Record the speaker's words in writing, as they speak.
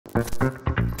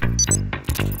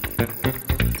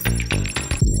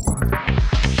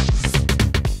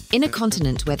In a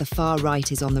continent where the far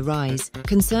right is on the rise,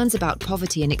 concerns about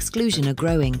poverty and exclusion are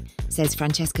growing, says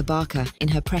Francesca Barca in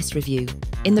her press review.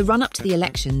 In the run-up to the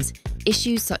elections,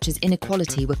 issues such as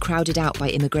inequality were crowded out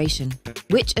by immigration,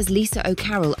 which, as Lisa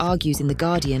O'Carroll argues in The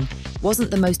Guardian,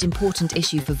 wasn't the most important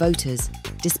issue for voters,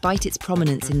 despite its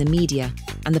prominence in the media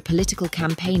and the political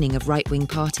campaigning of right-wing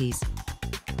parties.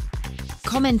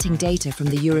 Commenting data from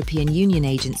the European Union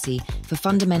Agency for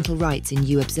Fundamental Rights in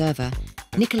EU Observer,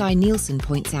 Nikolai Nielsen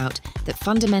points out that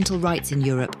fundamental rights in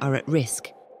Europe are at risk.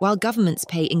 While governments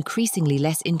pay increasingly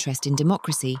less interest in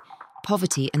democracy,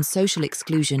 poverty and social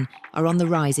exclusion are on the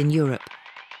rise in Europe.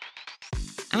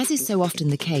 As is so often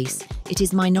the case, it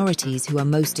is minorities who are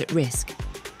most at risk.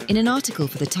 In an article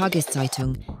for the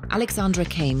Tageszeitung, Alexandra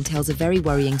Kame tells a very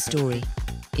worrying story.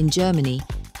 In Germany,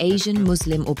 Asian,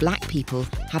 Muslim or black people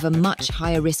have a much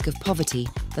higher risk of poverty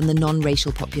than the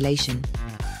non-racial population.